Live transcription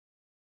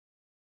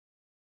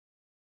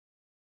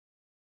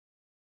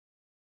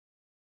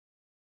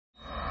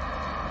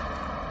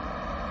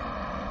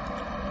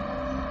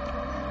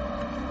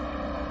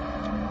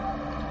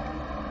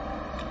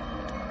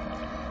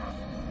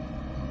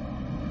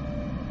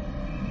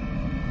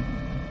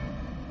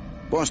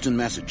Boston,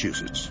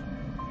 Massachusetts.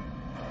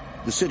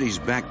 The city's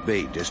Back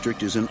Bay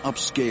district is an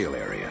upscale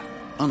area,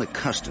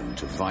 unaccustomed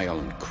to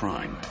violent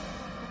crime.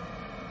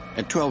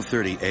 At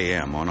 12:30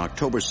 a.m. on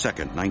October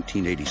 2nd,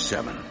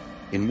 1987,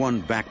 in one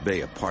Back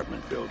Bay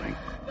apartment building,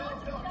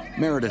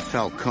 Meredith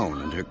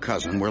Falcone and her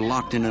cousin were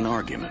locked in an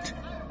argument.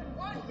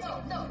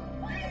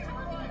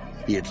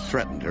 He had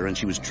threatened her and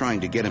she was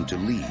trying to get him to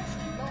leave.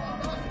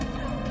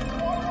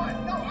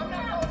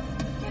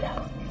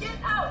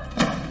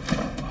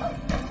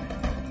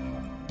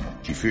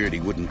 She feared he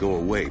wouldn't go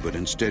away, but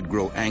instead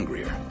grow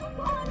angrier.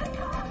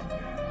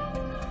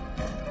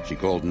 She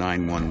called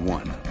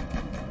 911.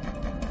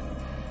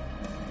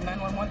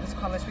 911, this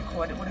call is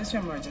recorded. What is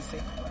your emergency?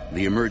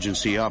 The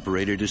emergency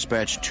operator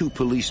dispatched 2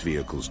 police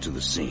vehicles to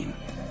the scene.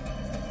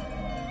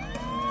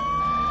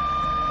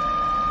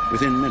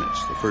 Within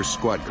minutes, the first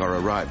squad car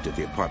arrived at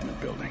the apartment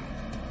building.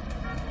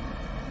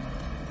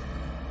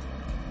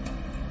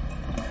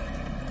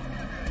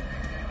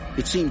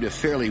 It seemed a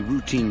fairly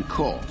routine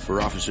call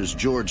for officers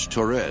George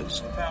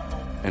Torres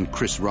and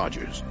Chris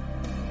Rogers.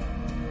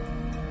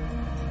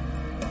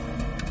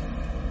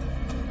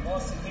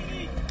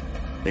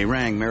 They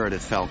rang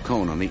Meredith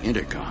Falcone on the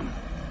intercom.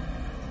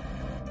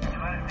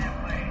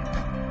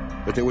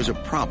 But there was a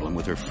problem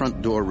with her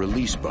front door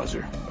release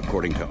buzzer,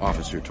 according to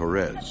Officer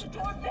Torres.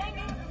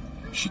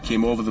 She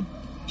came over the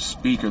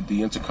speaker,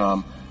 the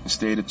intercom, and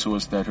stated to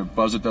us that her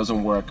buzzer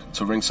doesn't work,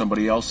 to ring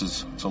somebody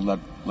else's to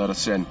let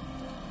us in.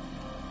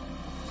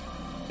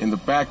 In the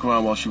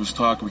background, while she was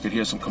talking, we could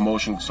hear some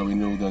commotion, so we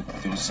knew that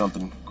there was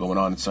something going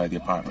on inside the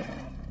apartment.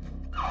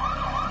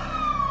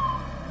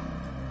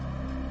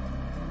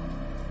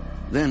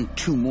 Then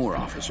 2 more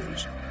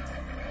officers,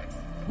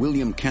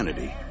 William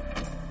Kennedy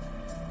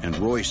and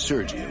Roy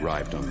Sergi,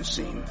 arrived on the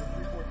scene.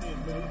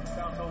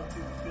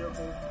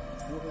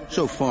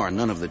 So far,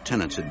 none of the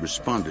tenants had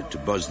responded to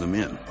buzz them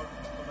in.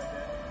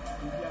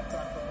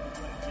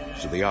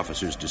 So the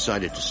officers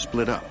decided to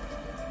split up.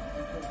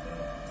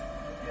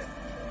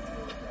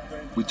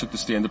 We took the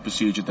standard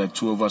procedure that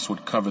 2 of us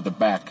would cover the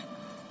back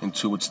and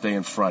 2 would stay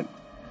in front.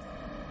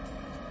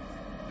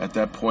 At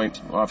that point,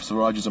 Officer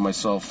Rogers and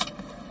myself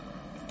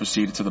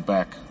proceeded to the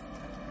back.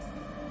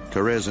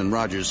 Torres and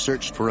Rogers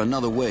searched for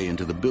another way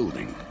into the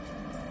building.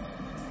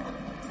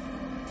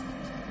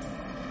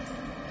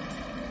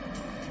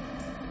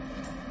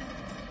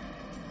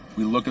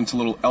 We look into a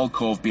little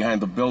alcove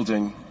behind the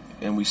building,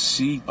 and we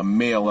see a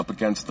male up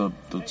against the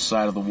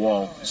side of the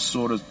wall,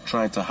 sort of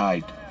trying to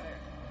hide.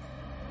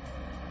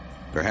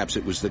 Perhaps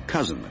it was the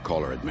cousin the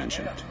caller had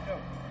mentioned.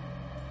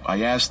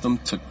 I asked them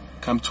to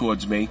come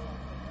towards me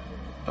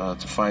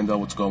to find out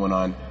what's going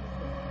on.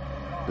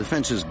 The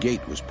fence's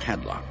gate was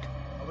padlocked.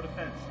 Over the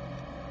fence.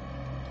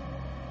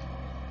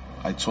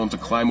 I told him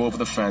to climb over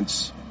the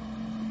fence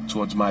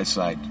towards my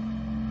side.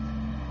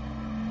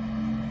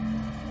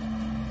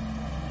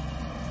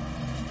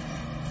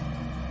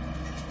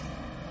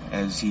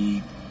 As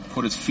he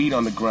put his feet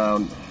on the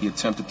ground, he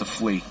attempted to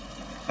flee.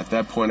 At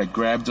that point, I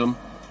grabbed him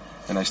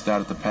and I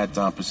started the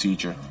pat-down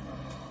procedure.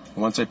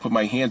 Once I put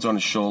my hands on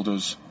his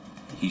shoulders,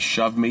 he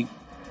shoved me.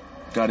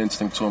 Gut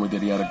instinct told me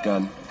that he had a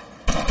gun.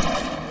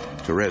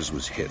 Torres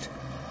was hit.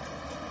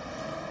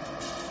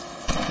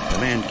 The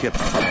man kept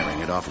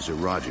firing at Officer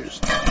Rogers,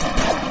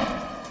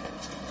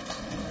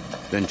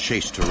 then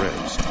chased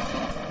Torres.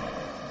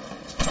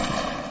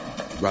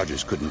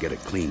 Rogers couldn't get a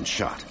clean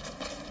shot.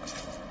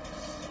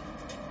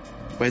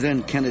 By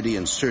then, Kennedy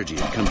and Sergi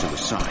had come to the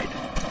side.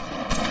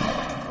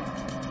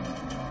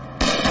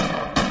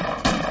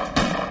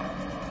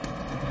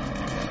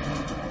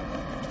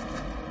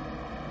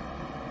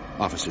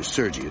 Officer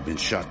Sergi had been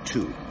shot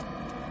too.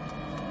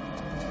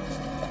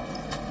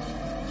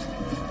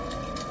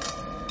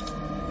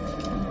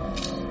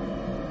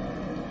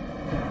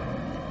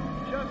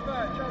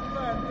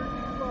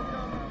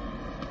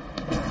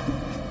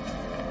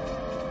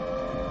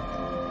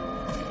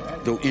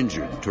 Though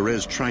injured,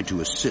 Torres tried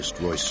to assist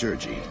Roy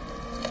Sergi.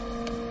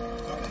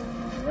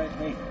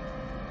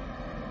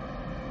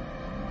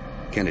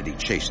 Kennedy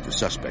chased the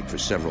suspect for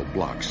several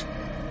blocks,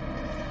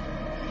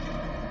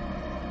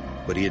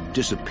 but he had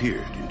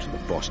disappeared into the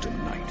Boston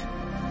night.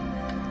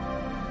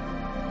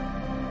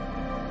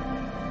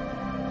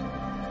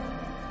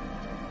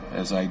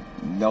 As I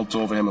knelt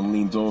over him and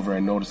leaned over, I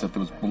noticed that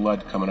there was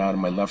blood coming out of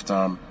my left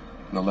arm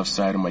and the left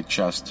side of my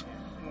chest.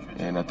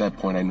 And at that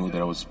point, I knew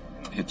that I was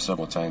hit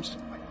several times.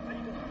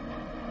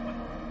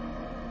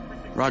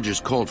 Rogers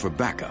called for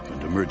backup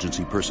and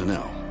emergency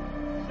personnel.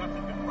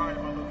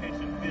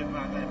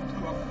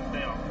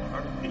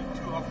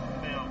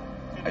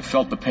 I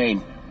felt the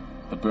pain,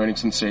 the burning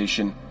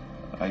sensation.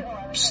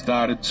 I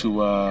started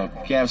to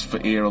gasp for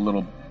air a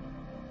little.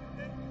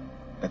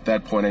 At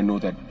that point, I knew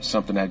that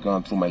something had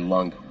gone through my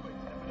lung.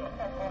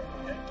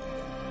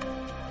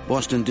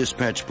 Boston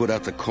Dispatch put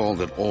out the call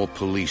that all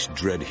police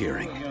dread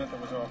hearing.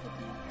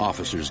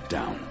 Officers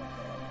down.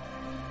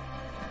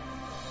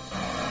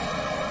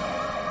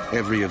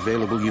 Every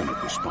available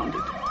unit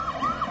responded.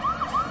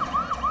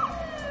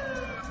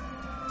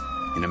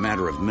 In a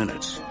matter of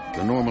minutes,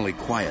 the normally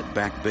quiet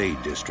Back Bay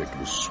district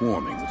was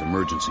swarming with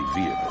emergency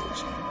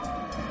vehicles.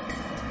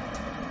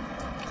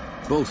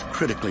 Both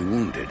critically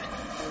wounded,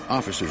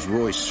 Officers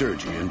Roy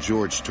Sergi and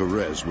George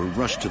Torres were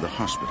rushed to the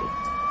hospital.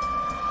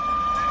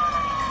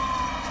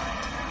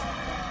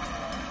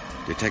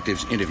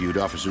 Detectives interviewed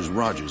Officers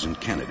Rogers and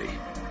Kennedy.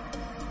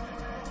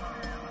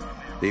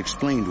 They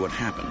explained what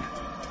happened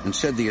and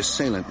said the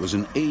assailant was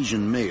an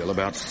Asian male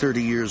about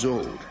 30 years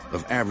old,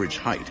 of average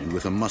height and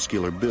with a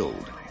muscular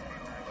build.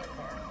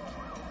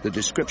 The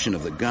description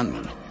of the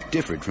gunman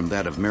differed from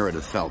that of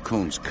Meredith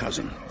Falcone's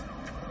cousin,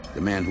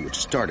 the man who had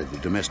started the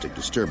domestic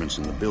disturbance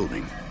in the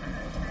building.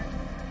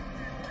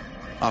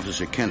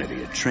 Officer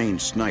Kennedy, a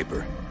trained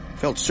sniper,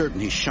 felt certain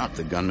he shot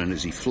the gunman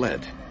as he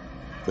fled,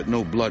 but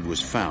no blood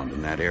was found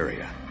in that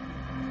area.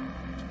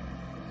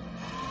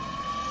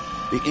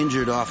 The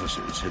injured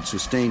officers had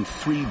sustained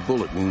 3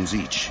 bullet wounds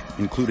each,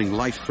 including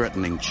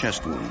life-threatening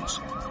chest wounds.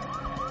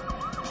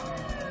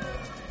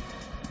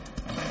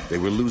 They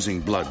were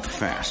losing blood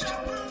fast.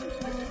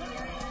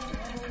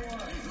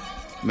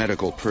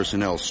 Medical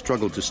personnel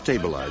struggled to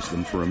stabilize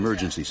them for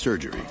emergency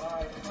surgery.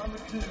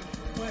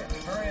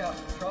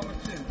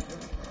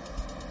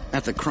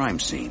 At the crime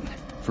scene,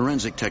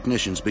 forensic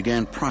technicians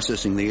began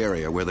processing the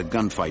area where the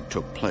gunfight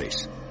took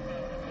place.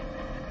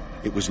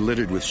 It was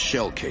littered with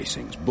shell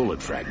casings,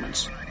 bullet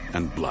fragments,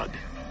 and blood.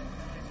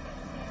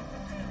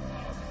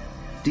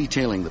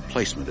 Detailing the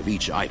placement of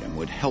each item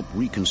would help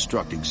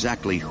reconstruct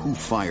exactly who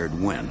fired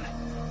when.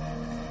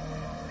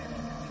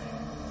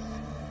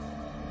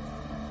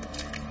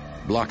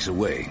 Blocks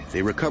away,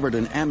 they recovered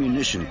an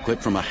ammunition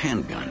clip from a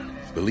handgun,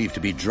 believed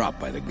to be dropped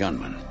by the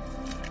gunman.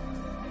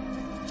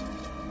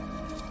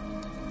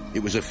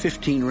 It was a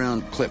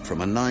 15-round clip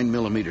from a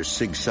 9mm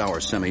Sig Sauer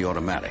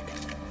semi-automatic,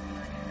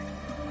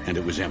 and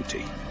it was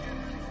empty.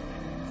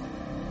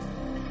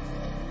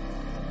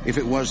 If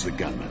it was the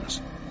gunman's,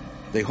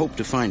 they hoped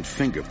to find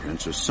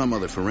fingerprints or some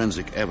other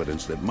forensic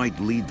evidence that might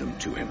lead them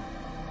to him.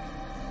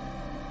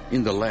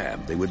 In the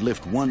lab, they would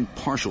lift one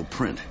partial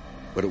print,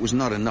 but it was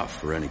not enough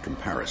for any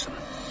comparison.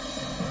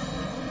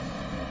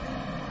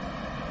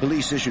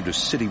 Police issued a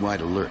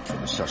citywide alert for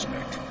the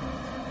suspect.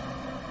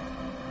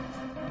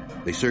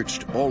 They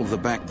searched all of the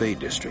Back Bay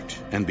district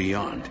and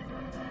beyond.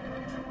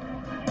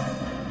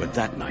 But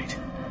that night,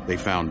 they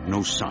found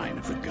no sign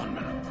of the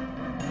gunman.